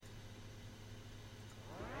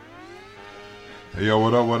Hey, yo,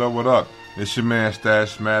 what up, what up, what up? It's your man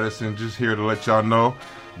Stash Madison, just here to let y'all know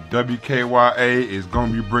WKYA is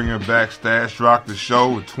going to be bringing back StashRoc the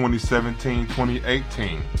show in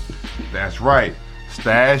 2017-2018. That's right,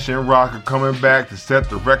 Stash and Rock are coming back to set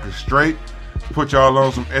the record straight, put y'all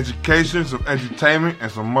on some education, some entertainment,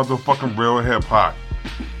 and some motherfucking real hip-hop.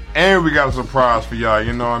 And we got a surprise for y'all,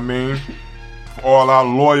 you know what I mean? For all our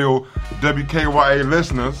loyal WKYA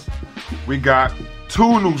listeners, we got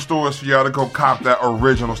 2 new stores for y'all to go cop that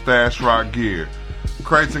original StashRoc gear.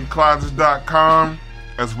 CratesandClosets.com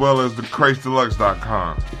as well as the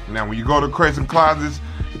CratesDeluxe.com. Now, when you go to Crates and Closets,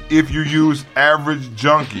 if you use Average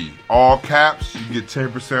Junkie, all caps, you get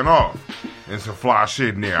 10% off. And some fly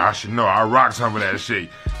shit in there. I should know. I rock some of that shit.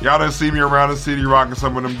 Y'all done see me around the city rocking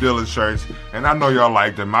some of them Dylan shirts, and I know y'all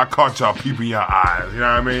like them. I caught y'all peeping your eyes, you know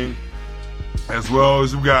what I mean? As well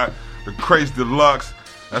as we got the Crates Deluxe.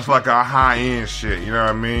 That's like our high-end shit, you know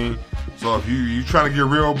what I mean? So if you trying to get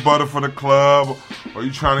real butter for the club, or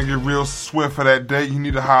you trying to get real swift for that date, you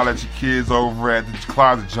need to holler at your kids over at the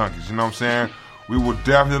Closet Junkies, you know what I'm saying? We will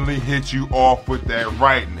definitely hit you off with that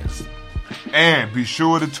rightness. And be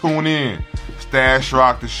sure to tune in.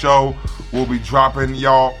 StashRoc the show will be dropping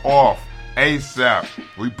y'all off ASAP.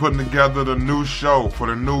 We putting together the new show for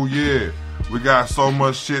the new year. We got so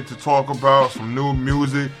much shit to talk about. Some new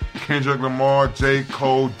music. Kendrick Lamar, J.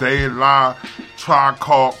 Cole, De La, Tribe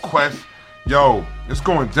Called Quest. Yo, it's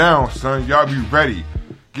going down, son. Y'all be ready.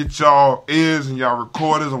 Get y'all ears and y'all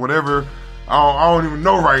recorders or whatever. I don't even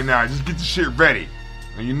know right now. Just get the shit ready.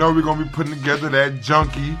 And you know we're going to be putting together that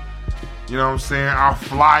junkie. You know what I'm saying? Our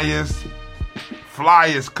flyest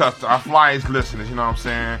custom, our flyest listeners, you know what I'm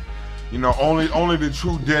saying? You know, only the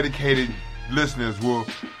true dedicated listeners will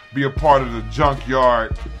be a part of the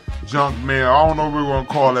junkyard, junk mail. I don't know what we're going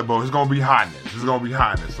to call it, but it's going to be hotness. It's going to be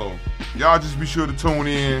hotness. So, y'all just be sure to tune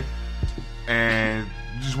in. And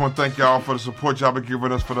just want to thank y'all for the support y'all been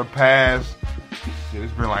giving us for the past. Shit,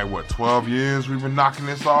 it's been like, 12 years we've been knocking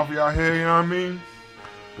this off y'all here, you know what I mean?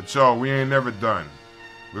 But y'all, we ain't never done.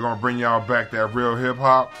 We're going to bring y'all back that real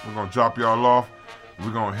hip-hop. We're going to drop y'all off.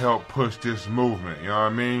 We're going to help push this movement, you know what I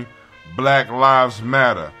mean? Black Lives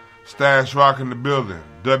Matter. StashRoc in the building.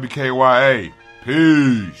 WKYA.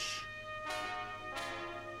 Peace.